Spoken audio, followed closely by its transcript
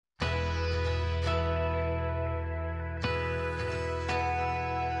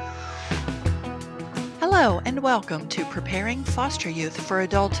Hello and welcome to Preparing Foster Youth for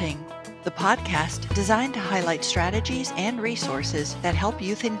Adulting, the podcast designed to highlight strategies and resources that help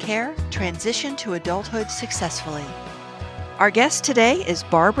youth in care transition to adulthood successfully. Our guest today is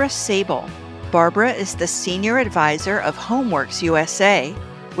Barbara Sabol. Barbara is the Senior Advisor of Homeworks USA,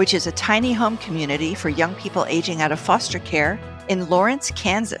 which is a tiny home community for young people aging out of foster care in Lawrence,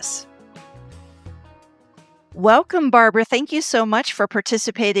 Kansas. Welcome, Barbara. Thank you so much for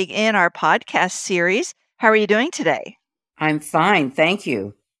participating in our podcast series. How are you doing today? I'm fine, thank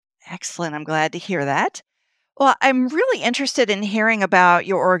you. Excellent. I'm glad to hear that. Well, I'm really interested in hearing about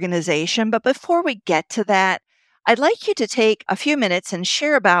your organization, but before we get to that, I'd like you to take a few minutes and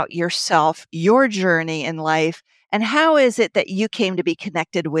share about yourself, your journey in life, and how is it that you came to be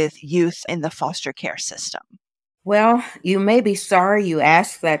connected with youth in the foster care system? Well, you may be sorry you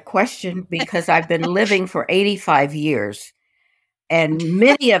asked that question because I've been living for 85 years, and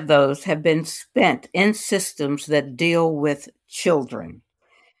many of those have been spent in systems that deal with children.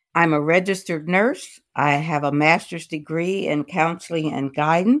 I'm a registered nurse. I have a master's degree in counseling and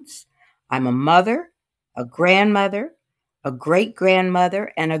guidance. I'm a mother, a grandmother, a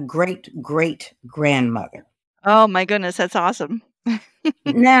great-grandmother, and a great-great-grandmother. Oh my goodness, that's awesome.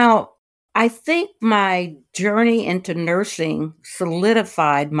 Now, I think my journey into nursing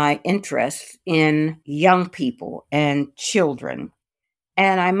solidified my interest in young people and children.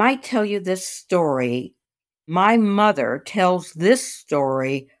 And I might tell you this story. My mother tells this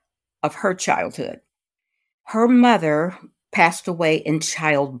story of her childhood. Her mother passed away in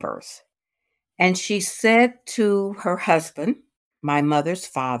childbirth, and she said to her husband, my mother's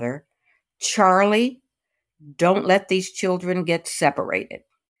father, "Charlie, don't let these children get separated."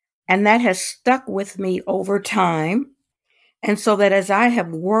 And that has stuck with me over time. And so that as I have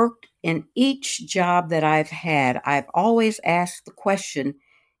worked in each job that I've had, I've always asked the question,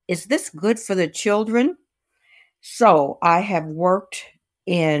 is this good for the children? So I have worked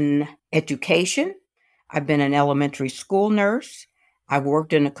in education. I've been an elementary school nurse. I've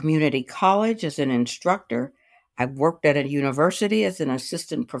worked in a community college as an instructor. I've worked at a university as an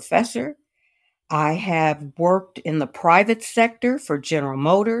assistant professor. I have worked in the private sector for General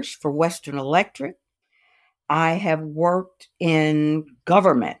Motors, for Western Electric. I have worked in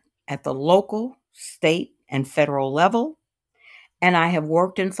government at the local, state, and federal level. And I have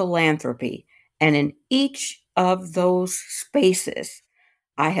worked in philanthropy. And in each of those spaces,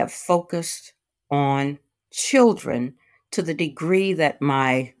 I have focused on children to the degree that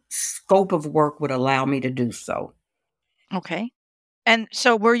my scope of work would allow me to do so. Okay. And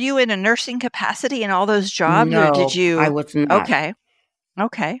so were you in a nursing capacity in all those jobs, or did No, you? I was not.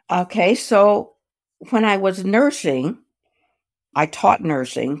 Okay. So when I was nursing, I taught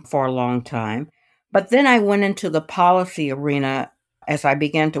nursing for a long time, but then I went into the policy arena as I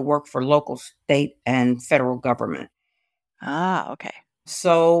began to work for local, state, and federal government. Okay.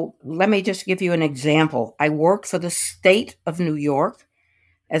 So let me just give you an example. I worked for the state of New York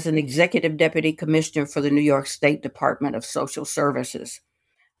as an executive deputy commissioner for the New York State Department of Social Services.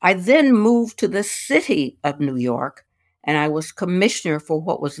 I then moved to the city of New York, and I was commissioner for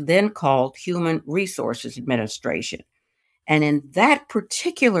what was then called Human Resources Administration. And in that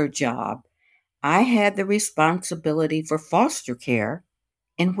particular job, I had the responsibility for foster care,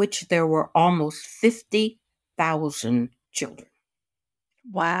 in which there were almost 50,000 children.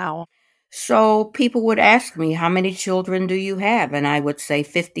 Wow. So people would ask me, how many children do you have? And I would say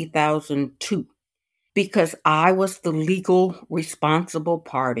 50,002, because I was the legal responsible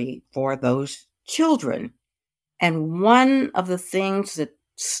party for those children. And one of the things that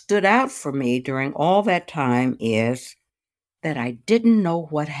stood out for me during all that time is that I didn't know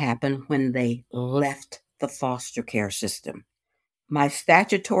what happened when they left the foster care system. My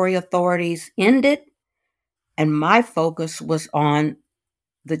statutory authorities ended, and my focus was on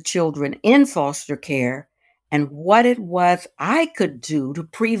the children in foster care and what it was I could do to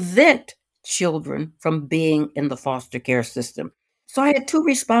prevent children from being in the foster care system. So I had two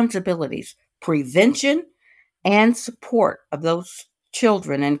responsibilities: prevention and support of those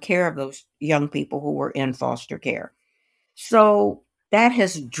children and care of those young people who were in foster care. So that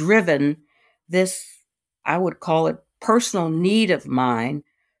has driven this, I would call it, personal need of mine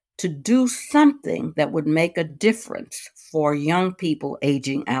to do something that would make a difference for young people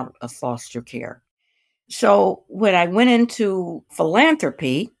aging out of foster care. So when I went into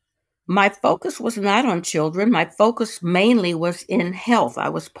philanthropy, my focus was not on children. My focus mainly was in health. I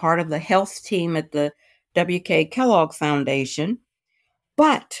was part of the health team at the W.K. Kellogg Foundation.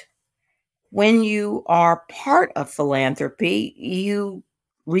 But when you are part of philanthropy, you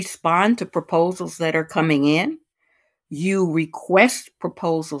respond to proposals that are coming in. You request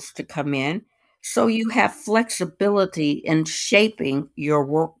proposals to come in. So you have flexibility in shaping your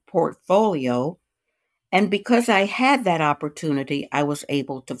work portfolio. And because I had that opportunity, I was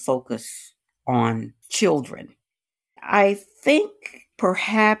able to focus on children. I think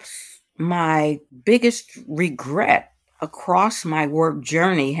perhaps my biggest regret across my work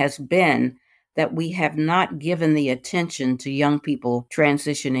journey has been that we have not given the attention to young people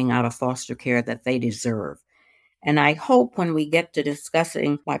transitioning out of foster care that they deserve. And I hope when we get to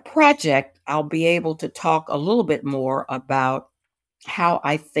discussing my project, I'll be able to talk a little bit more about how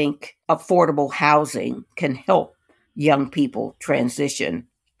I think affordable housing can help young people transition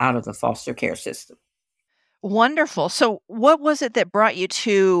out of the foster care system. Wonderful. So, what was it that brought you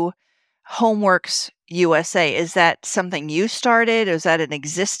to Homeworks USA? Is that something you started? Is that an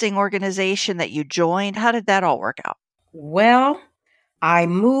existing organization that you joined? How did that all work out? Well, I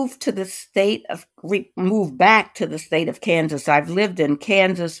moved back to the state of Kansas. I've lived in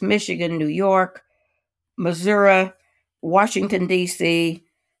Kansas, Michigan, New York, Missouri, Washington, D.C.,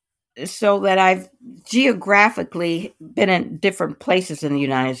 so that I've geographically been in different places in the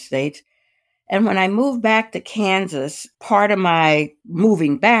United States. And when I moved back to Kansas, part of my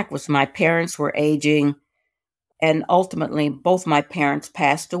moving back was my parents were aging, and ultimately both my parents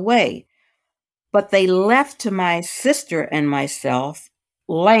passed away. But they left to my sister and myself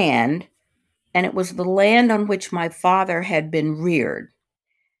land, and it was the land on which my father had been reared.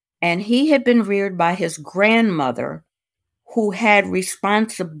 And he had been reared by his grandmother, who had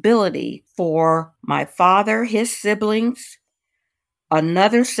responsibility for my father, his siblings,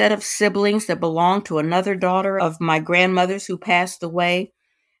 another set of siblings that belonged to another daughter of my grandmother's who passed away,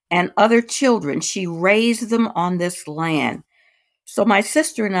 and other children. She raised them on this land. So my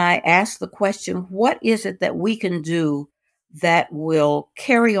sister and I asked the question, what is it that we can do that will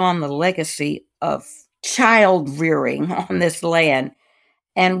carry on the legacy of child rearing on this land?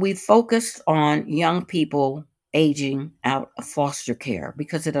 And we focused on young people aging out of foster care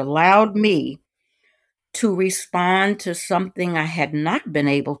because it allowed me to respond to something I had not been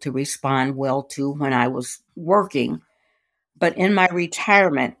able to respond well to when I was working. But in my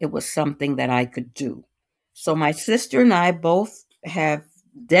retirement, it was something that I could do. So my sister and I both have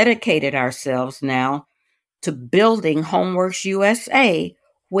dedicated ourselves now to building Homeworks USA,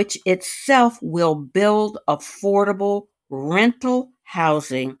 which itself will build affordable rental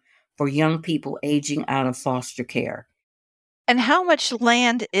housing for young people aging out of foster care. And how much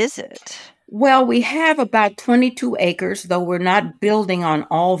land is it? Well, we have about 22 acres, though we're not building on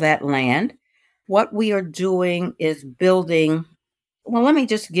all that land. What we are doing is building. Well, let me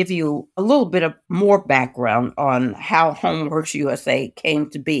just give you a little bit of more background on how Homeworks USA came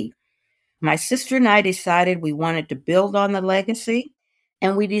to be. My sister and I decided we wanted to build on the legacy,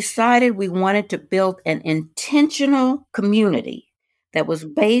 and we decided we wanted to build an intentional community that was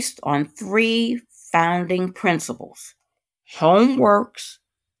based on three founding principles: home works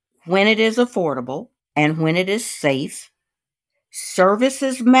when it is affordable and when it is safe,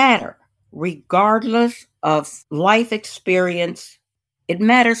 services matter regardless of life experience. It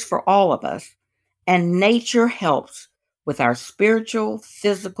matters for all of us. And nature helps with our spiritual,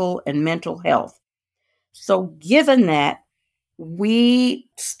 physical, and mental health. So, given that, we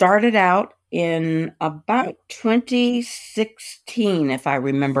started out in about 2016, if I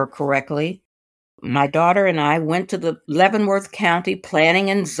remember correctly. My daughter and I went to the Leavenworth County Planning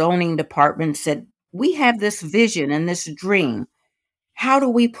and Zoning Department and said, we have this vision and this dream. How do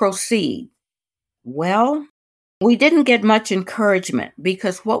we proceed? Well, we didn't get much encouragement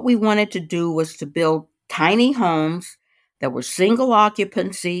because what we wanted to do was to build tiny homes that were single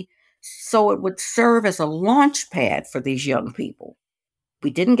occupancy so it would serve as a launch pad for these young people. We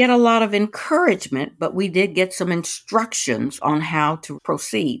didn't get a lot of encouragement, but we did get some instructions on how to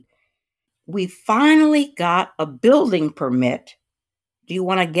proceed. We finally got a building permit. Do you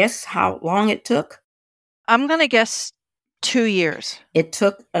want to guess how long it took? I'm going to guess 2 years. It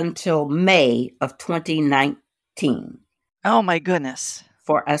took until May of 2019 Oh my goodness.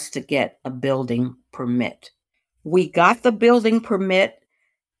 for us to get a building permit. We got the building permit,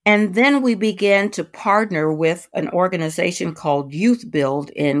 and then we began to partner with an organization called Youth Build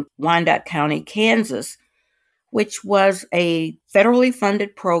in Wyandotte County, Kansas, which was a federally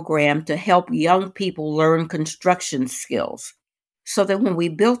funded program to help young people learn construction skills. So that when we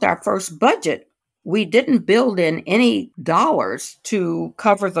built our first budget, we didn't build in any dollars to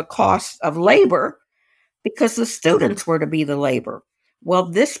cover the cost of labor because the students were to be the labor. Well,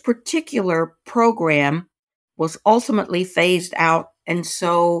 this particular program was ultimately phased out, and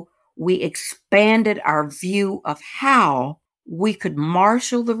so we expanded our view of how we could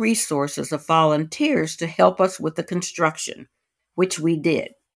marshal the resources of volunteers to help us with the construction, which we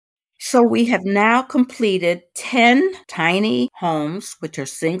did. So we have now completed 10 tiny homes, which are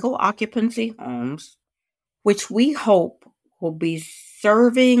single occupancy homes, which we hope will be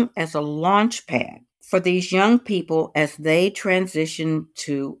serving as a launch pad for these young people as they transition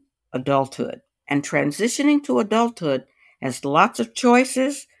to adulthood. And transitioning to adulthood has lots of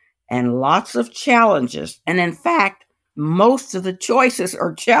choices and lots of challenges. And in fact, most of the choices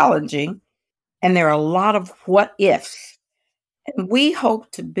are challenging, and there are a lot of what ifs. And we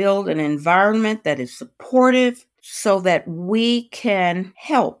hope to build an environment that is supportive so that we can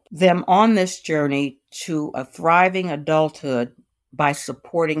help them on this journey to a thriving adulthood by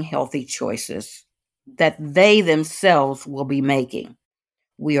supporting healthy choices that they themselves will be making.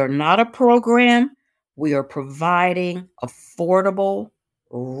 We are not a program. We are providing affordable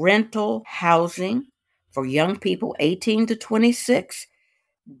rental housing for young people 18 to 26.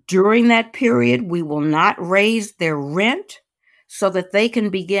 During that period, we will not raise their rent so that they can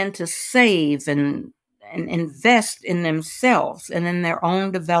begin to save and invest in themselves and in their own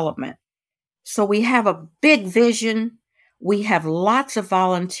development. So we have a big vision. We have lots of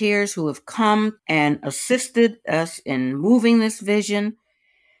volunteers who have come and assisted us in moving this vision.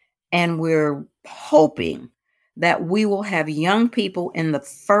 And we're hoping that we will have young people in the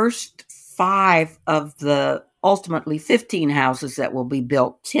first 5 of the ultimately 15 houses that will be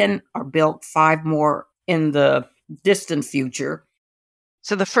built. 10 are built, 5 more in the distant future.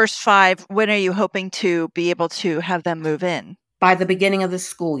 So the first 5, when are you hoping to be able to have them move in? By the beginning of the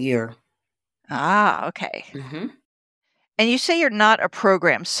school year. Ah, okay. Mm-hmm. And you say you're not a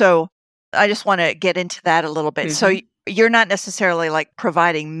program, so I just want to get into that a little bit. So you're not necessarily like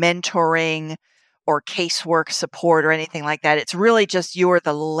providing mentoring or casework support or anything like that. It's really just you're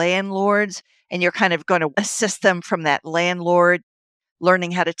the landlords and you're kind of going to assist them from that landlord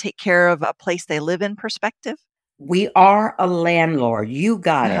learning how to take care of a place they live in perspective. We are a landlord. You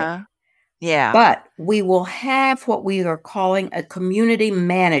got it. Uh-huh. Yeah. But we will have what we are calling a community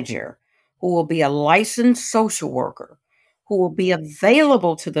manager who will be a licensed social worker who will be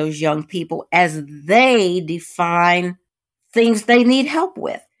available to those young people as they define things they need help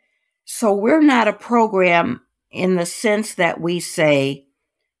with. So we're not a program in the sense that we say,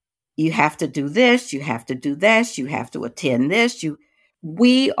 you have to do this, you have to do this, you have to attend this.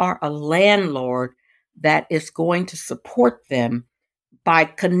 We are a landlord that is going to support them by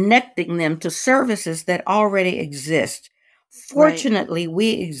connecting them to services that already exist. Right. Fortunately,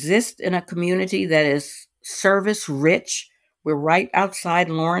 we exist in a community that is service rich. We're right outside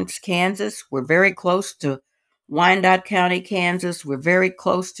Lawrence, Kansas. We're very close to Wyandotte County, Kansas. We're very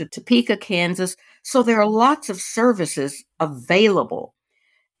close to Topeka, Kansas. So there are lots of services available.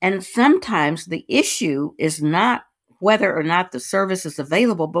 And sometimes the issue is not whether or not the service is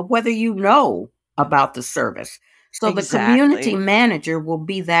available, but whether you know about the service. So the community Exactly. manager will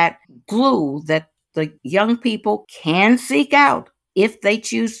be that glue that the young people can seek out if they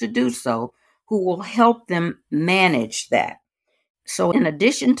choose to do so, who will help them manage that. So, in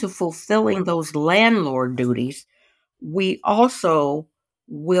addition to fulfilling those landlord duties, we also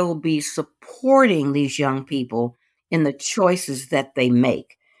will be supporting these young people in the choices that they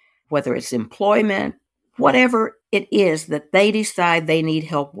make, whether it's employment, whatever it is that they decide they need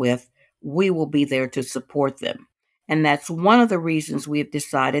help with, we will be there to support them. And that's one of the reasons we have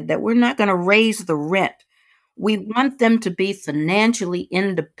decided that we're not going to raise the rent. We want them to be financially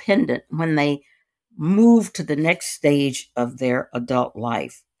independent when they move to the next stage of their adult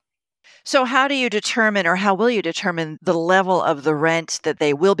life. So how do you determine or how will you determine the level of the rent that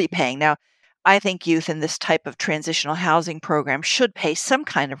they will be paying? Now, I think youth in this type of transitional housing program should pay some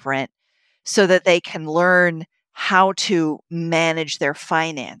kind of rent so that they can learn how to manage their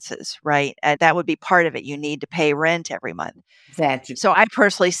finances, right? That would be part of it. You need to pay rent every month. That So I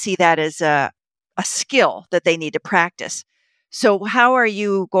personally see that as a skill that they need to practice. So how are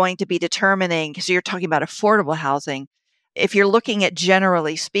you going to be determining, because you're talking about affordable housing, if you're looking at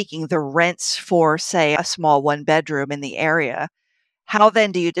generally speaking the rents for, say, a small one bedroom in the area, how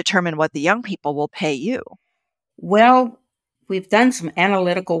then do you determine what the young people will pay you? well, we've done some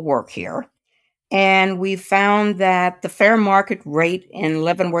analytical work here. And we found that the fair market rate in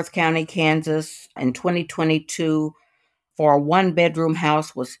Leavenworth County, Kansas in 2022 for a one bedroom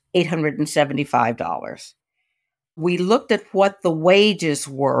house was $875. We looked at what the wages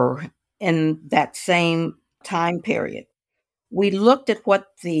were in that same time period. We looked at what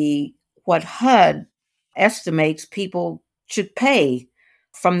HUD estimates people should pay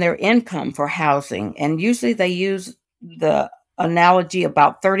from their income for housing. And usually they use the analogy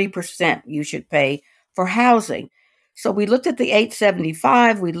about 30% you should pay for housing. So we looked at the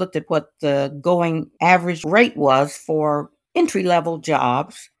 875, we looked at what the going average rate was for entry level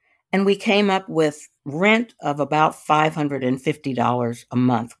jobs, And we came up with rent of about $550 a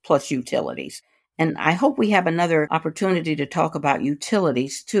month plus utilities. And I hope we have another opportunity to talk about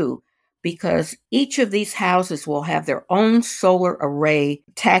utilities too, because each of these houses will have their own solar array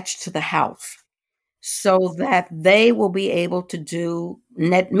attached to the house so that they will be able to do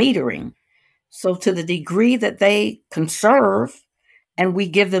net metering. So, to the degree that they conserve and we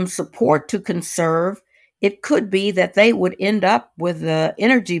give them support to conserve, it could be that they would end up with an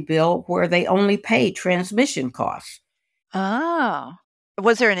energy bill where they only pay transmission costs. Oh.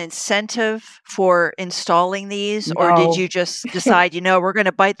 Was there an incentive for installing these, or did No, you just decide, we're going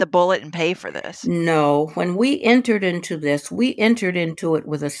to bite the bullet and pay for this? no. When we entered into this, we entered into it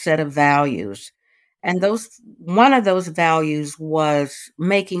with a set of values. And one of those values was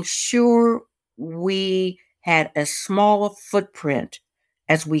making sure we had as small a footprint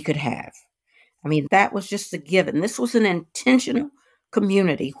as we could have. I mean, that was just a given. This was an intentional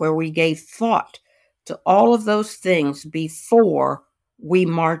community where we gave thought to all of those things before we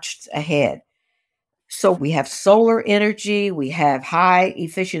marched ahead. So we have solar energy, we have high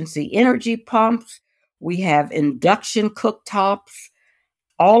efficiency energy pumps, we have induction cooktops.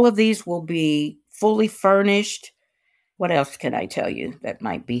 All of these will be fully furnished. What else can I tell you that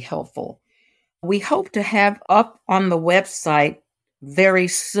might be helpful? We hope to have up on the website very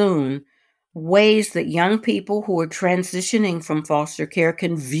soon ways that young people who are transitioning from foster care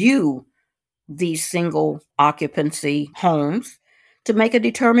can view these single occupancy homes to make a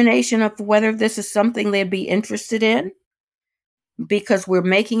determination of whether this is something they'd be interested in, because we're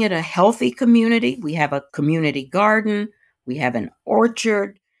making it a healthy community. We have a community garden, we have an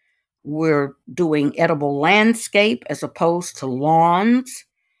orchard, we're doing edible landscape as opposed to lawns.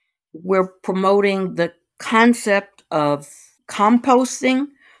 We're promoting the concept of composting,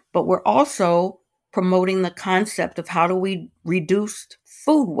 but we're also promoting the concept of how do we reduce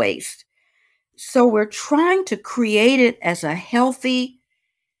food waste. So we're trying to create it as a healthy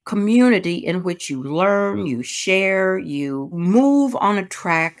community in which you learn, you share, you move on a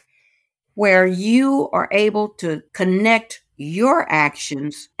track where you are able to connect your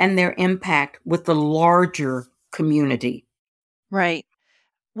actions and their impact with the larger community. Right.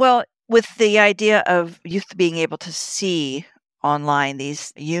 Well, with the idea of youth being able to see online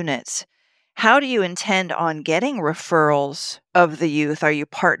these units, how do you intend on getting referrals of the youth? Are you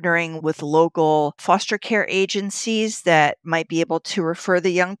partnering with local foster care agencies that might be able to refer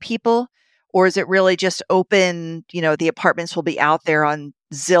the young people? Or is it really just open, the apartments will be out there on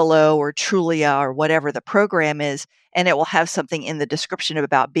Zillow or Trulia or whatever the program is, and it will have something in the description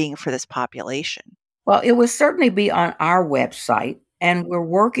about being for this population? Well, it will certainly be on our website, and we're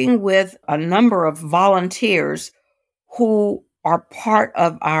working with a number of volunteers who are part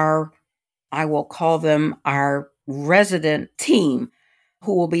of our, I will call them our resident team,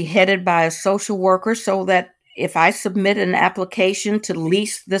 who will be headed by a social worker, so that if I submit an application to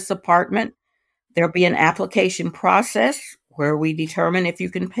lease this apartment, there'll be an application process where we determine if you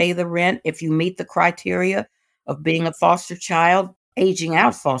can pay the rent, if you meet the criteria of being a foster child, aging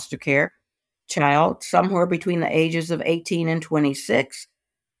out foster care child, somewhere between the ages of 18 and 26.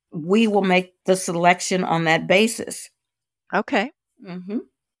 We will make the selection on that basis. Okay. Mm-hmm.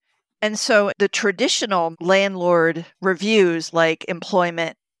 And so the traditional landlord reviews, like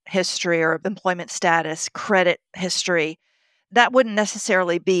employment history or employment status, credit history, that wouldn't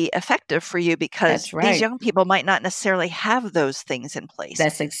necessarily be effective for you because That's these right. young people might not necessarily have those things in place.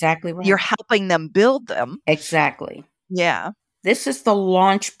 That's exactly right. You're helping them build them. Exactly. Yeah. This is the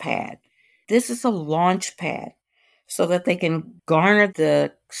launch pad. This is a launch pad so that they can garner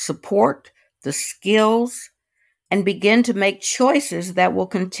the support, the skills, and begin to make choices that will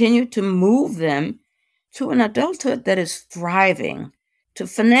continue to move them to an adulthood that is thriving, to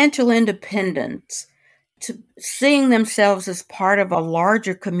financial independence, to seeing themselves as part of a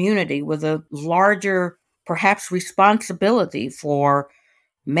larger community with a larger, perhaps, responsibility for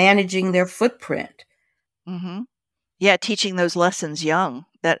managing their footprint. Mm-hmm. Yeah, teaching those lessons young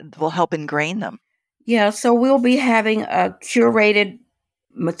that will help ingrain them. Yeah, so we'll be having curated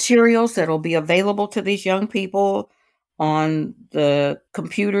materials that will be available to these young people on the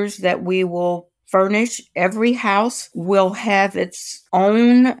computers that we will furnish. Every house will have its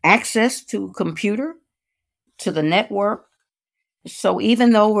own access to a computer, to the network. So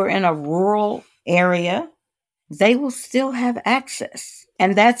even though we're in a rural area, they will still have access.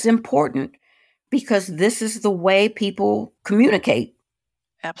 And that's important because this is the way people communicate.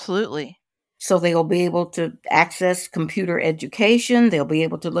 Absolutely. So they'll be able to access computer education. They'll be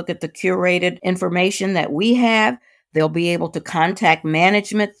able to look at the curated information that we have. They'll be able to contact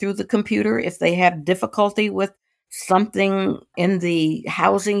management through the computer if they have difficulty with something in the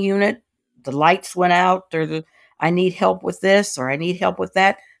housing unit, the lights went out, or I need help with this, or I need help with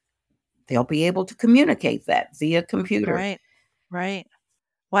that, they'll be able to communicate that via computer. Right. Right.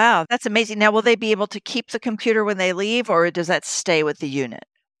 Wow, that's amazing. Now, will they be able to keep the computer when they leave, or does that stay with the unit?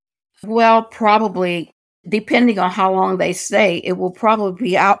 Well, probably, depending on how long they stay, it will probably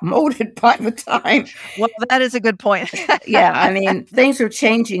be outmoded by the time. Well, that is a good point. Yeah, I mean, things are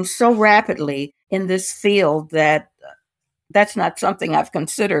changing so rapidly in this field that that's not something I've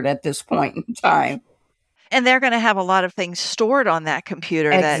considered at this point in time. And they're gonna have a lot of things stored on that computer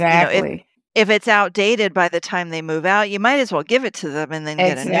that, Exactly. if it's outdated by the time they move out, you might as well give it to them and then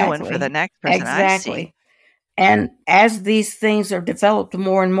get a new one for the Exactly. next person. I see. Exactly. And as these things are developed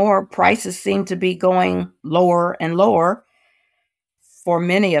more and more, prices seem to be going lower and lower for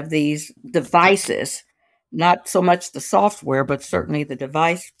many of these devices. Not so much the software, but certainly the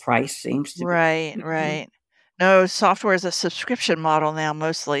device price seems to be. Right, Mhm. right. No, software is a subscription model now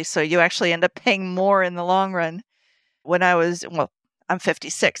mostly, so you actually end up paying more in the long run. I'm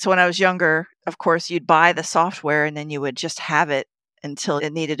 56, so when I was younger, of course, you'd buy the software and then you would just have it until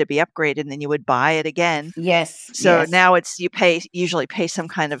it needed to be upgraded, and then you would buy it again. Yes, So yes. now it's usually pay some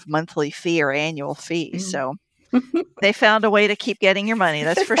kind of monthly fee or annual fee, Mhm. so they found a way to keep getting your money,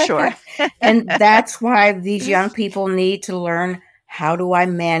 that's for sure. And that's why these young people need to learn, how do I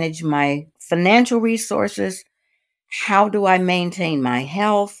manage my financial resources? How do I maintain my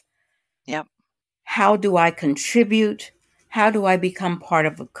health? Yep, How do I contribute? How do I become part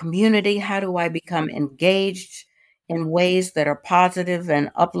of a community? How do I become engaged in ways that are positive and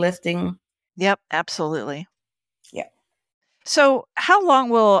uplifting? yep, absolutely. Yeah. So, how long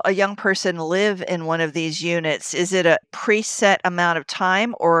will a young person live in one of these units? Is it a preset amount of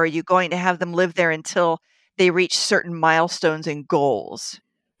time, or are you going to have them live there until they reach certain milestones and goals?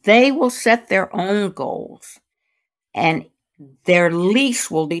 They will set their own goals, and their lease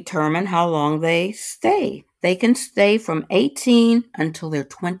will determine how long they stay. They can stay from 18 until they're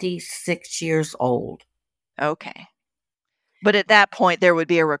 26 years old. Okay. But at that point, there would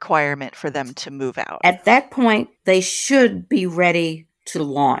be a requirement for them to move out. At that point, they should be ready to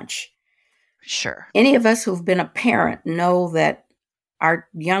launch. Sure. Any of us who've been a parent know that our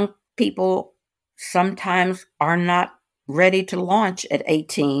young people sometimes are not ready to launch at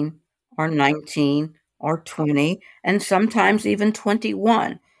 18 or 19 or 20, and sometimes even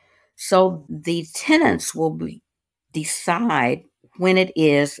 21. So the tenants will decide when it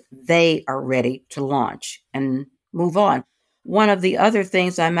is they are ready to launch and move on. One of the other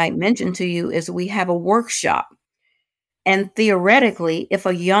things I might mention to you is we have a workshop. And theoretically, if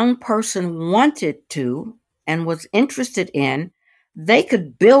a young person wanted to and was interested in, they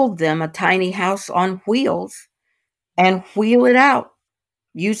could build them a tiny house on wheels and wheel it out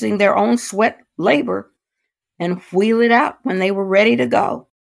using their own sweat labor and wheel it out when they were ready to go.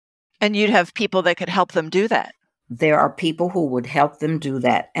 And you'd have people that could help them do that. There are people who would help them do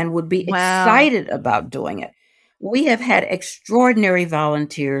that and would be Wow. excited about doing it. We have had extraordinary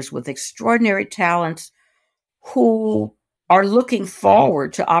volunteers with extraordinary talents who are looking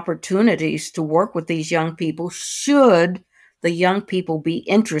forward to opportunities to work with these young people, should the young people be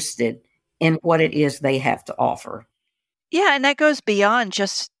interested in what it is they have to offer. Yeah, and that goes beyond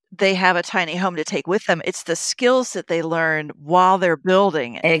just they have a tiny home to take with them. It's the skills that they learn while they're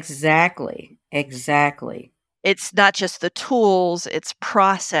building it. Exactly. Exactly. It's not just the tools, it's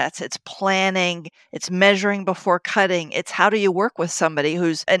process, it's planning, it's measuring before cutting. It's how do you work with somebody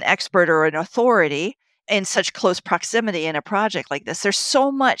who's an expert or an authority in such close proximity in a project like this. There's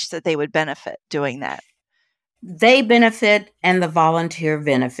so much that they would benefit doing that. They benefit and the volunteer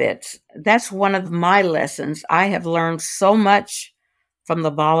benefits. That's one of my lessons. I have learned so much from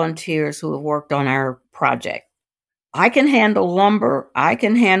the volunteers who have worked on our project. I can handle lumber. I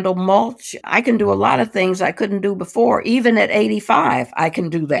can handle mulch. I can do a lot of things I couldn't do before. Even at 85, I can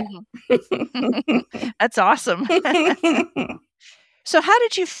do that. Mhm. That's awesome. So, how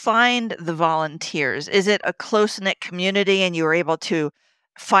did you find the volunteers? Is it a close knit community and you were able to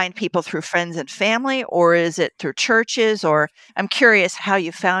find people through friends and family, or is it through churches? Or I'm curious how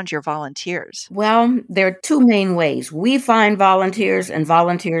you found your volunteers. Well, there are two main ways. We find volunteers, and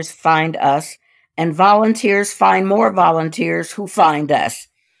volunteers find us, and volunteers find more volunteers who find us.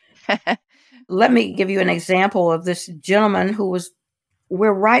 Let me give you an example of this gentleman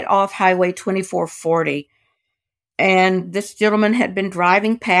we're right off Highway 2440. And this gentleman had been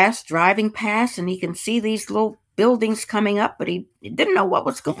driving past, and he can see these little buildings coming up, but he didn't know what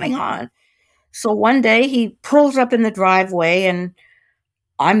was going on. So one day he pulls up in the driveway, and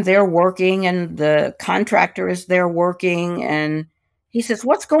I'm there working, and the contractor is there working, and he says,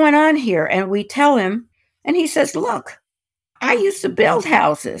 "What's going on here?" And we tell him, And he says, look, I used to build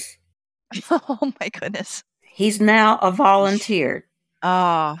houses. Oh my goodness. He's now a volunteer.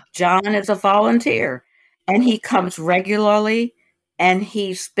 Ah. John is a volunteer, and he comes regularly and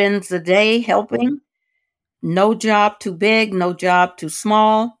he spends the day helping. No job too big, no job too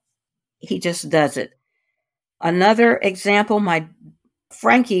small. He just does it. Another example, my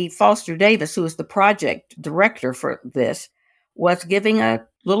Frankie Foster Davis, who is the project director for this, was giving a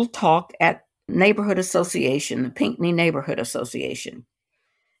little talk at Neighborhood Association, the Pinckney Neighborhood Association.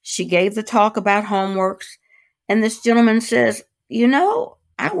 She gave the talk about homeworks, and this gentleman says,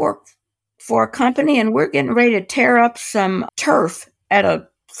 I work for a company and we're getting ready to tear up some turf at a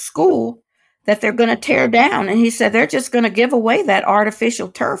school that they're going to tear down. And he said, they're just going to give away that artificial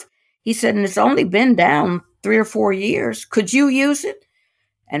turf. He said, and it's only been down 3 or 4 years. Could you use it?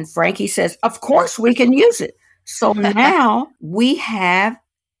 And Frankie says, of course we can use it. So now we have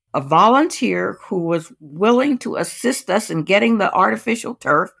a volunteer who was willing to assist us in getting the artificial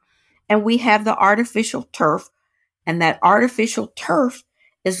turf. And we have the artificial turf. And that artificial turf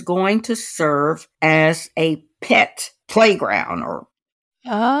is going to serve as a pet playground.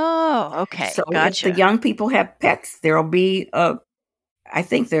 Oh, okay. So Gotcha. if the young people have pets, there'll be I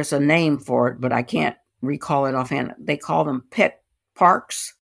think there's a name for it, but I can't recall it offhand. They call them pet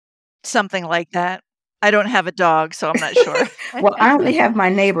parks. Something like that. I don't have a dog, so I'm not sure. Well, I only have my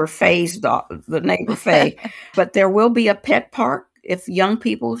neighbor Faye's dog, the neighbor Faye, but there will be a pet park if young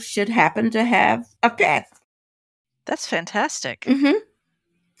people should happen to have a pet. That's fantastic. Mm-hmm.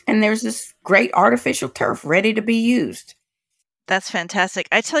 And there's this great artificial turf ready to be used. That's fantastic.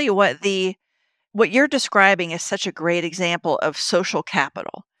 I tell you what you're describing is such a great example of social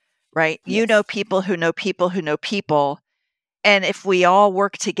capital, right? Yes. You know people who know people who know people. And if we all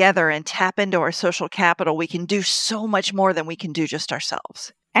work together and tap into our social capital, we can do so much more than we can do just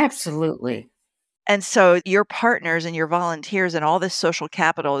ourselves. Absolutely. And so your partners and your volunteers and all this social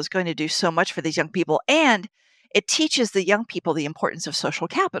capital is going to do so much for these young people. And it teaches the young people the importance of social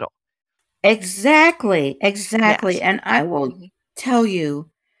capital. Exactly. Yes. And I will Mhm. tell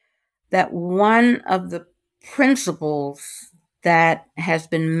you that one of the principles that has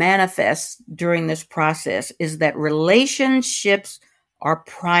been manifest during this process is that relationships are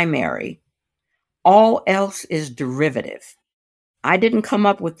primary. All else is derivative. I didn't come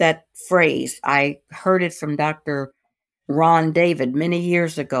up with that phrase. I heard it from Dr. Ron David many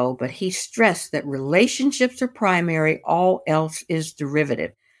years ago, but he stressed that relationships are primary, all else is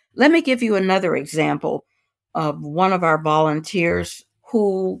derivative. Let me give you another example of one of our volunteers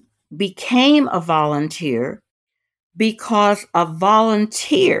who became a volunteer because a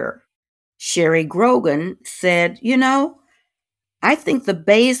volunteer, Sherry Grogan, said, I think the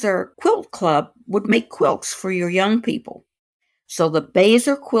Baser Quilt Club would make quilts for your young people. So the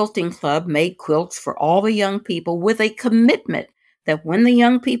Baser Quilting Club made quilts for all the young people with a commitment that when the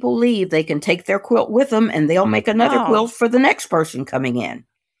young people leave, they can take their quilt with them and they'll make another quilt for the next person coming in.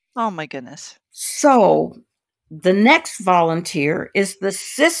 Oh my goodness. So the next volunteer is the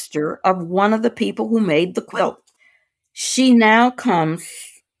sister of one of the people who made the quilt. She now comes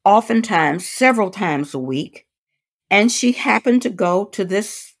oftentimes several times a week, and she happened to go to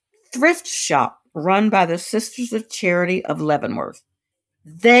this thrift shop run by the Sisters of Charity of Leavenworth.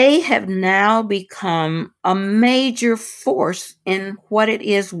 They have now become a major force in what it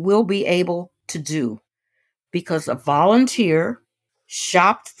is we'll be able to do because a volunteer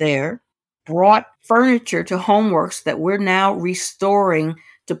shopped there, brought furniture to Homeworks that we're now restoring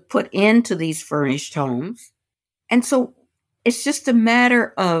to put into these furnished homes. And so it's just a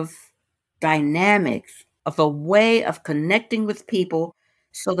matter of dynamics, of a way of connecting with people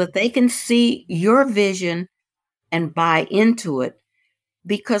so that they can see your vision and buy into it.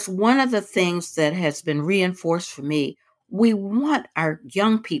 Because one of the things that has been reinforced for me, we want our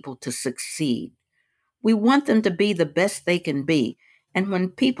young people to succeed. We want them to be the best they can be. And when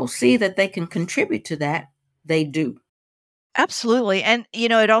people see that they can contribute to that, they do. Absolutely. And,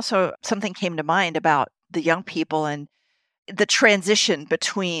 it also, something came to mind about the young people and the transition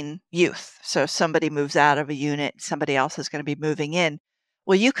between youth. So somebody moves out of a unit, somebody else is going to be moving in.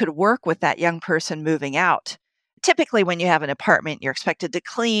 Well, you could work with that young person moving out. Typically, when you have an apartment, you're expected to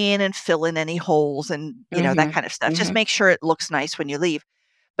clean and fill in any holes and, that kind of stuff. Just make sure it looks nice when you leave.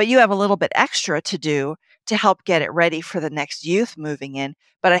 But you have a little bit extra to do to help get it ready for the next youth moving in.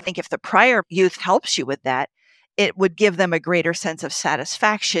 But I think if the prior youth helps you with that, it would give them a greater sense of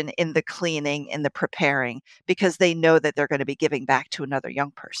satisfaction in the cleaning and the preparing because they know that they're going to be giving back to another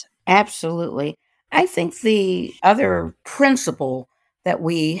young person. Absolutely. I think the other principle that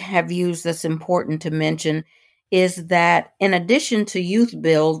we have used that's important to mention is that in addition to Youth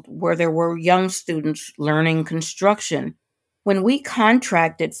Build, where there were young students learning construction, when we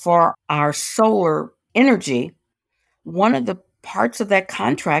contracted for our solar energy, one of the parts of that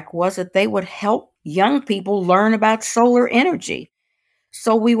contract was that they would help young people learn about solar energy.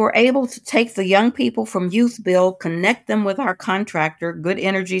 So we were able to take the young people from Youth Build, connect them with our contractor, Good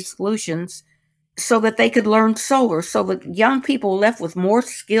Energy Solutions, so that they could learn solar. So the young people left with more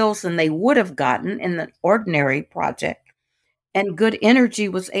skills than they would have gotten in the ordinary project. And Good Energy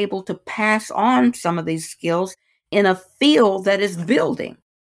was able to pass on some of these skills in a field that is building.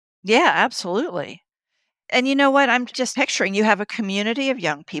 Yeah, absolutely. And you know what? I'm just picturing you have a community of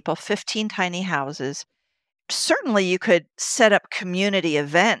young people, 15 tiny houses. Certainly, you could set up community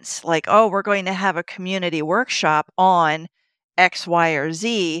events like, oh, we're going to have a community workshop on X, Y, or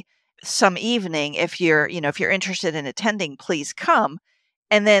Z some evening. If you're interested in attending, please come.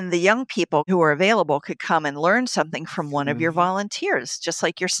 And then the young people who are available could come and learn something from one of your Mhm. volunteers, just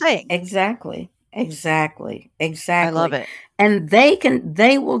like you're saying. Exactly. Exactly. I love Exactly. it. And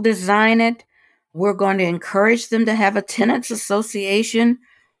they will design it. We're going to encourage them to have a tenants association.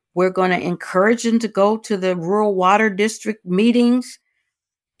 We're going to encourage them to go to the rural water district meetings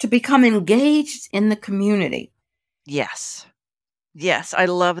to become engaged in the community. Yes. Yes, I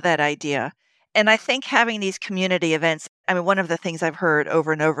love that idea. And I think having these community events, I mean, one of the things I've heard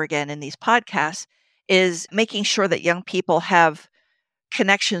over and over again in these podcasts is making sure that young people have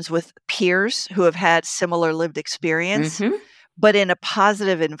connections with peers who have had similar lived experience, Hmm. but in a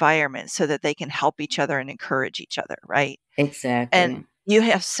positive environment so that they can help each other and encourage each other, right? And Exactly. you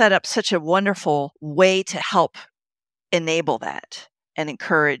have set up such a wonderful way to help enable that and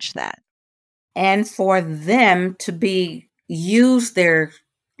encourage that. And for them to use their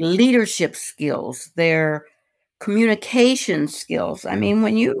leadership skills, their communication skills. I mean,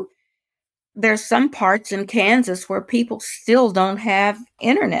 there's some parts in Kansas where people still don't have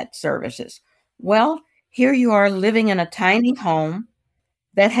internet services. Well, here you are living in a tiny home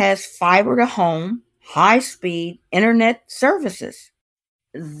that has fiber to home, high speed internet services.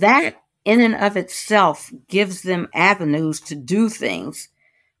 That in and of itself gives them avenues to do things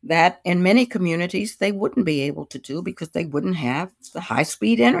that in many communities they wouldn't be able to do because they wouldn't have the high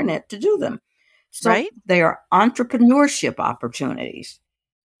speed internet to do them. So Right? they are entrepreneurship opportunities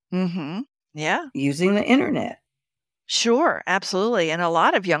Mhm. Yeah. using the internet. Sure, absolutely. And a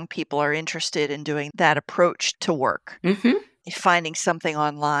lot of young people are interested in doing that approach to work, Hmm. finding something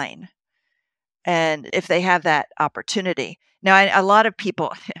online. And if they have that opportunity. Now, a lot of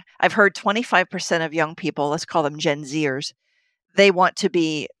people, I've heard 25% of young people, let's call them Gen Zers, they want to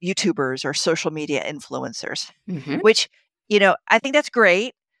be YouTubers or social media influencers, Hmm. which, I think that's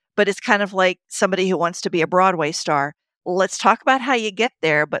great, but it's kind of like somebody who wants to be a Broadway star. Let's talk about how you get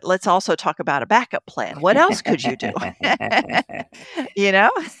there, but let's also talk about a backup plan. What else could you do? You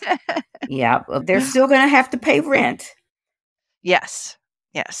know? Yeah, well, they're still going to have to pay rent. Yes.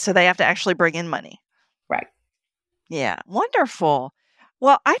 Yes. So they have to actually bring in money. Right. Yeah. Wonderful.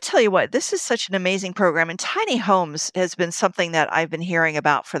 Well, I tell you what, this is such an amazing program. And tiny homes has been something that I've been hearing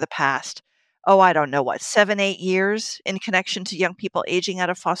about for the past, oh, I don't know what, 7, 8 years in connection to young people aging out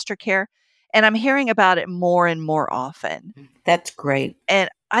of foster care. And I'm hearing about it more and more often. That's great. And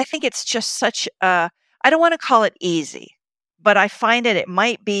I think it's just such a, I don't want to call it easy, but I find it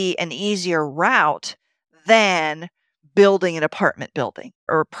might be an easier route than building an apartment building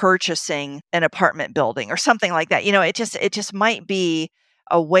or purchasing an apartment building or something like that. It just might be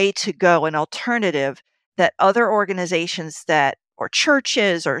a way to go, an alternative that other organizations that or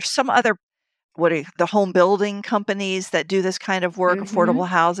churches or some other the home building companies that do this kind of work, Hmm. affordable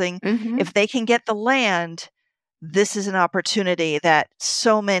housing, Hmm. if they can get the land, this is an opportunity that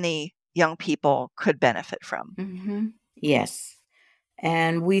so many young people could benefit from. Hmm. Yes.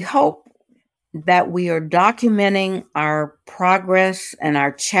 And we hope that we are documenting our progress and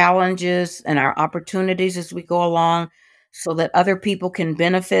our challenges and our opportunities as we go along so that other people can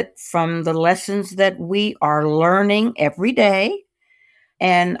benefit from the lessons that we are learning every day.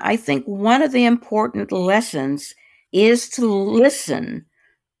 And I think one of the important lessons is to listen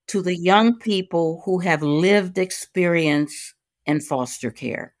to the young people who have lived experience in foster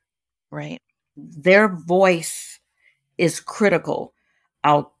care. Right. Their voice is critical.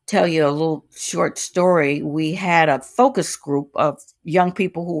 I'll tell you a little short story. We had a focus group of young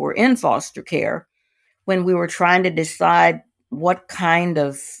people who were in foster care when we were trying to decide what kind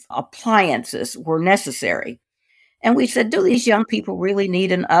of appliances were necessary. And we said, do these young people really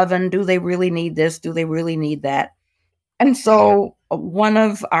need an oven? Do they really need this? Do they really need that? And so one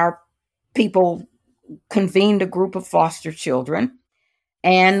of our people convened a group of foster children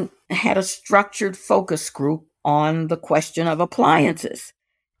and had a structured focus group on the question of appliances.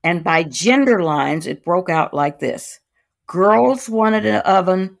 And by gender lines, it broke out like this. Girls wanted an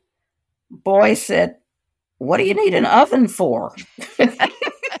oven. Boys said, what do you need an oven for?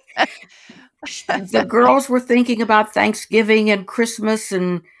 The girls were thinking about Thanksgiving and Christmas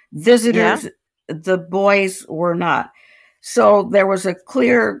and Yeah. visitors. The boys were not. So there was a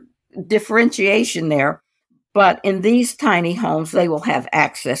clear differentiation there. But in these tiny homes, they will have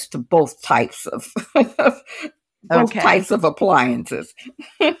access to both types of both Okay. types of appliances.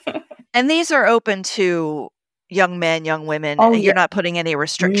 And these are open to young men, young women. Oh You're yeah, not putting any no,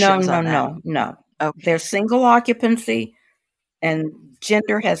 restrictions no, on that. no, no. They're Okay. single occupancy, and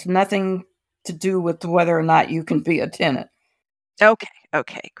gender has nothing to do with whether or not you can be a tenant. Okay.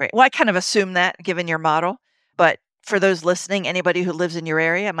 Okay. Great. Well, I kind of assume that given your model, but for those listening, anybody who lives in your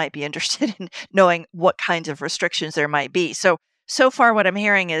area might be interested in knowing what kinds of restrictions there might be. So far, what I'm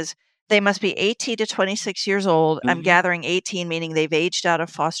hearing is they must be 18 to 26 years old. I'm Mhm, gathering 18, meaning they've aged out of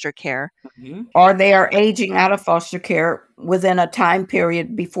foster care. mhm. Or they are aging out of foster care within a time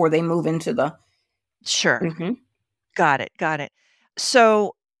period before they move into the. Sure. Mhm. Got it, got it.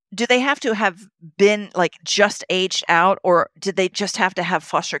 So, do they have to have been, like, just aged out, or did they just have to have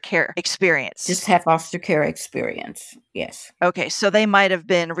foster care experience? Just have foster care experience. Yes. Okay, so they might have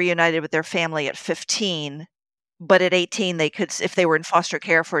been reunited with their family at 15, but at 18, they could if they were in foster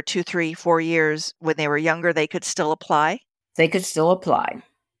care for 2, 3, 4 years when they were younger, they could still apply? They could still apply.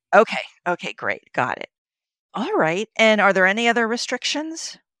 Okay, okay, great, got it. Alright, and are there any other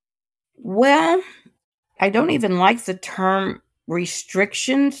restrictions? Well, I don't even like the term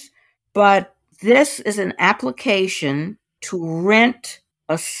restrictions, but this is an application to rent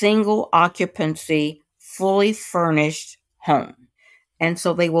a single occupancy, fully furnished home. And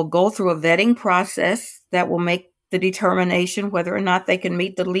so they will go through a vetting process that will make the determination whether or not they can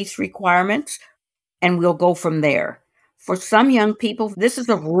meet the lease requirements, and we'll go from there. For some young people, this is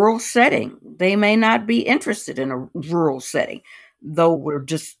a rural setting. They may not be interested in a rural setting, though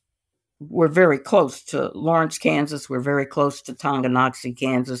we're very close to Lawrence, Kansas. We're very close to Tonganoxie,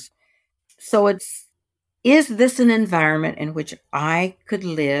 Kansas. So is this an environment in which I could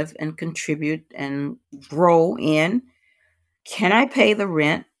live and contribute and grow in? Can I pay the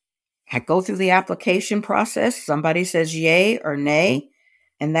rent? I go through the application process. Somebody says yay or nay,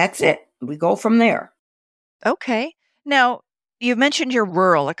 and that's it. We go from there. Okay. Now, you've mentioned you're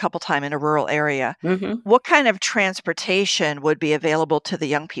rural a couple time in a rural area. Hmm. What kind of transportation would be available to the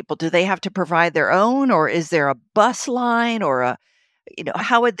young people? Do they have to provide their own, or is there a bus line or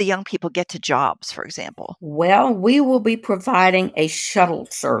how would the young people get to jobs, for example? Well, we will be providing a shuttle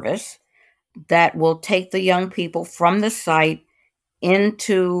service that will take the young people from the site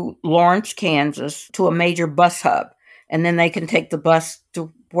into Lawrence, Kansas to a major bus hub. And then they can take the bus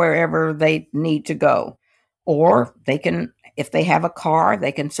to wherever they need to go. Or they can, if they have a car,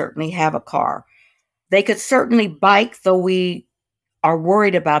 they can certainly have a car. They could certainly bike, though we are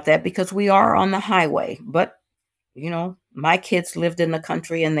worried about that because we are on the highway. But, my kids lived in the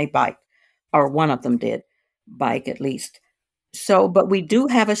country and they biked, or one of them did bike at least. So, but we do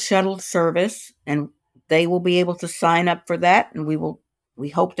have a shuttle service and they will be able to sign up for that. And we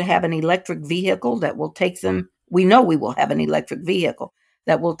hope to have an electric vehicle that will take them. We know we will have an electric vehicle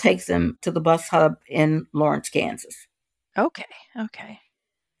that will take them to the bus hub in Lawrence, Kansas. Okay. Okay.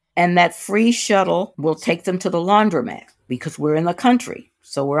 And that free shuttle will take them to the laundromat because we're in the country.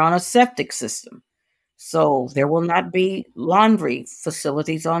 So we're on a septic system. So there will not be laundry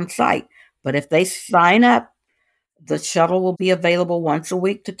facilities on site. But if they sign up, the shuttle will be available once a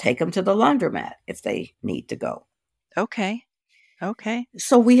week to take them to the laundromat if they need to go. Okay. Okay.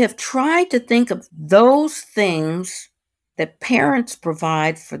 So we have tried to think of those things that parents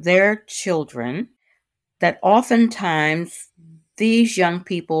provide for their children that oftentimes these young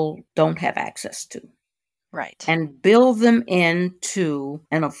people don't have access to, Right. and build them into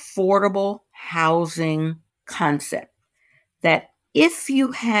an affordable housing concept that if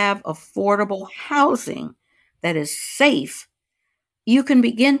you have affordable housing that is safe, you can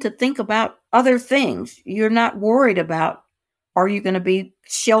begin to think about other things. You're not worried about, are you going to be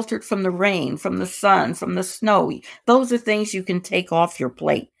sheltered from the rain, from the sun, from the snow? Those are things you can take off your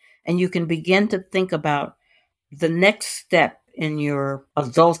plate and you can begin to think about the next step in your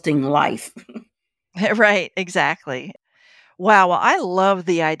adulting life. Right, exactly. Wow, well, I love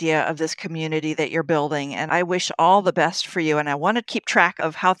the idea of this community that you're building, and I wish all the best for you. And I want to keep track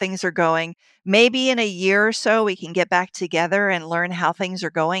of how things are going. Maybe in a year or so, we can get back together and learn how things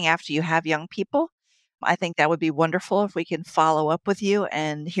are going after you have young people. I think that would be wonderful if we can follow up with you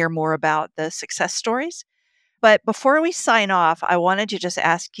and hear more about the success stories. But before we sign off, I wanted to just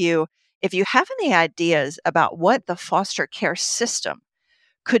ask you if you have any ideas about what the foster care system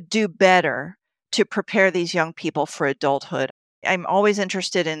could do better to prepare these young people for adulthood. I'm always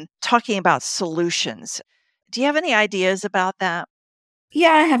interested in talking about solutions. Do you have any ideas about that?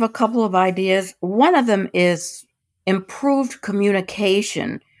 Yeah, I have a couple of ideas. One of them is improved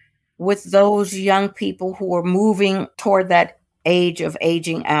communication with those young people who are moving toward that age of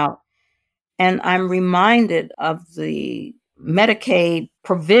aging out. And I'm reminded of the Medicaid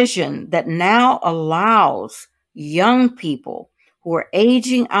provision that now allows young people who are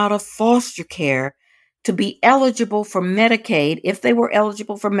aging out of foster care to be eligible for Medicaid, if they were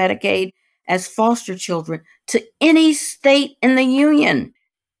eligible for Medicaid as foster children, to any state in the union.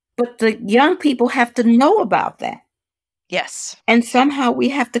 But the young people have to know about that. Yes. And somehow we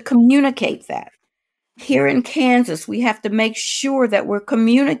have to communicate that. Here in Kansas, we have to make sure that we're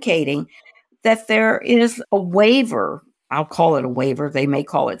communicating that there is a waiver. I'll call it a waiver. They may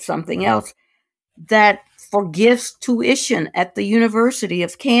call it something else that forgives tuition at the University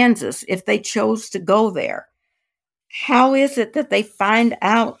of Kansas if they chose to go there. How is it that they find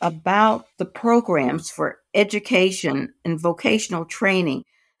out about the programs for education and vocational training?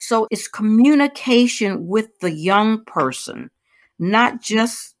 So it's communication with the young person, not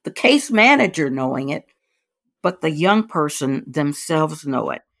just the case manager knowing it, but the young person themselves know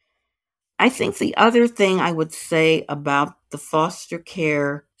it. I think the other thing I would say about the foster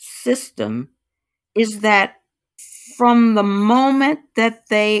care system is that from the moment that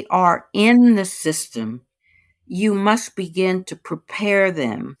they are in the system, you must begin to prepare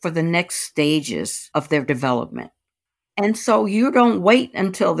them for the next stages of their development. And so you don't wait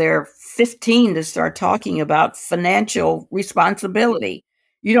until they're 15 to start talking about financial responsibility.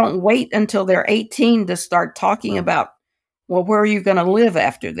 You don't wait until they're 18 to start talking about, well, where are you going to live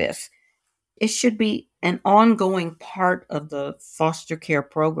after this? It should be an ongoing part of the foster care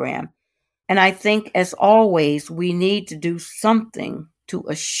program. And I think, as always, we need to do something to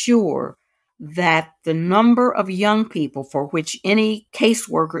assure that the number of young people for which any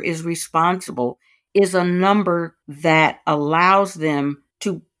caseworker is responsible is a number that allows them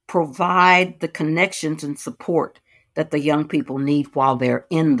to provide the connections and support that the young people need while they're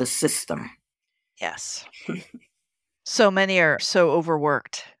in the system. Yes. So many are so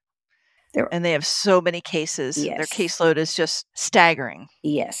overworked and they have so many cases. Yes. Their caseload is just staggering.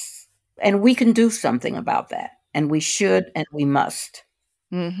 Yes. And we can do something about that. And we should and we must.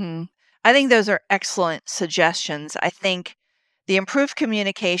 Mm-hmm. I think those are excellent suggestions. I think the improved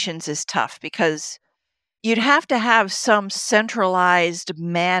communications is tough because you'd have to have some centralized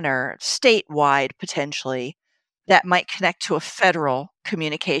manner, statewide potentially, that might connect to a federal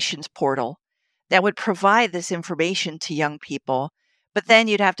communications portal that would provide this information to young people. But then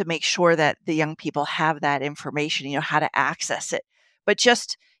you'd have to make sure that the young people have that information, how to access it. But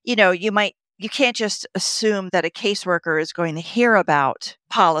just, you can't just assume that a caseworker is going to hear about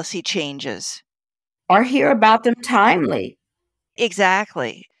policy changes. Or hear about them timely.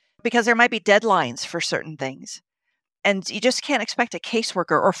 Exactly. Because there might be deadlines for certain things. And you just can't expect a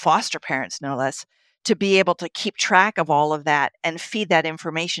caseworker or foster parents, no less, to be able to keep track of all of that and feed that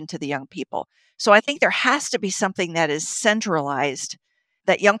information to the young people. So I think there has to be something that is centralized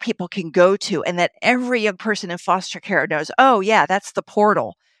that young people can go to and that every young person in foster care knows, oh, yeah, that's the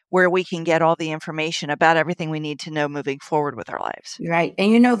portal where we can get all the information about everything we need to know moving forward with our lives. Right.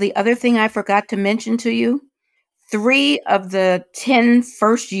 And the other thing I forgot to mention to you, 3 of the 10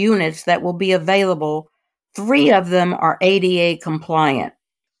 first units that will be available, 3 of them are ADA compliant.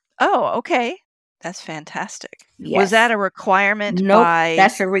 Oh, okay. That's fantastic. Yes. Was that a requirement Nope, by...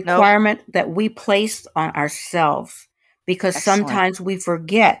 that's a requirement that we placed on ourselves because Excellent. sometimes we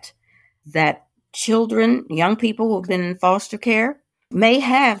forget that children, young people who have been in foster care may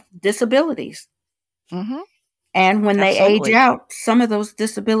have disabilities. Mm-hmm. And when they Absolutely. age out, some of those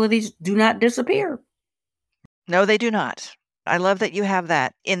disabilities do not disappear. No, they do not. I love that you have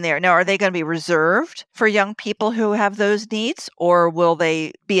that in there. Now, are they going to be reserved for young people who have those needs, or will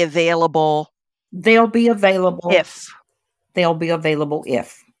they be available? They'll be available If. They'll be available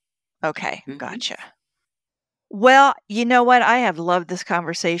if. Okay, gotcha. Well, you know what? I have loved this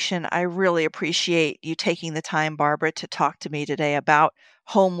conversation. I really appreciate you taking the time, Barbara, to talk to me today about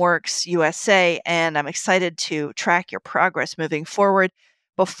Homeworks USA, and I'm excited to track your progress moving forward.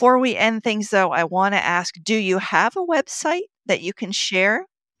 Before we end things, though, I want to ask, do you have a website that you can share?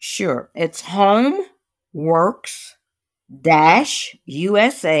 Sure. It's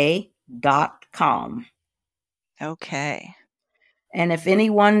homeworks-usa.com. Okay. And if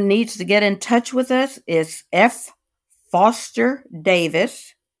anyone needs to get in touch with us, it's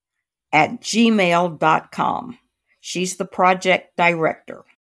ffosterdavis@gmail.com. She's the project director.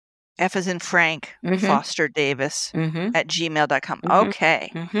 F as in Frank, Mm-hmm. Foster Davis Mm-hmm. at gmail.com. Mm-hmm.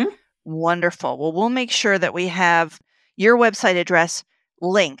 Okay. Mm-hmm. Wonderful. Well, we'll make sure that we have your website address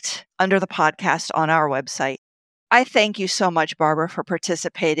linked under the podcast on our website. I thank you so much, Barbara, for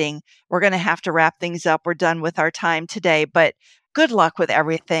participating. We're going to have to wrap things up. We're done with our time today, but good luck with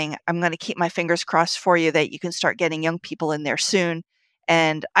everything. I'm going to keep my fingers crossed for you that you can start getting young people in there soon.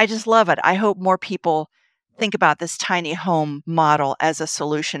 And I just love it. I hope more people think about this tiny home model as a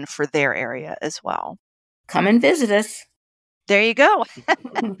solution for their area as well. Come and visit us. There you go.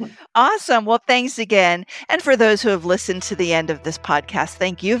 Awesome. Well, thanks again. And for those who have listened to the end of this podcast,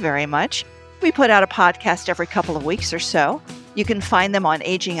 thank you very much. We put out a podcast every couple of weeks or so. You can find them on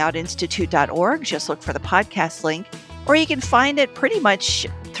agingoutinstitute.org. Just look for the podcast link, or you can find it pretty much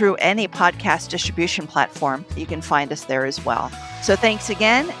through any podcast distribution platform. You can find us there as well. So thanks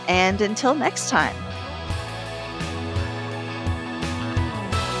again, and until next time.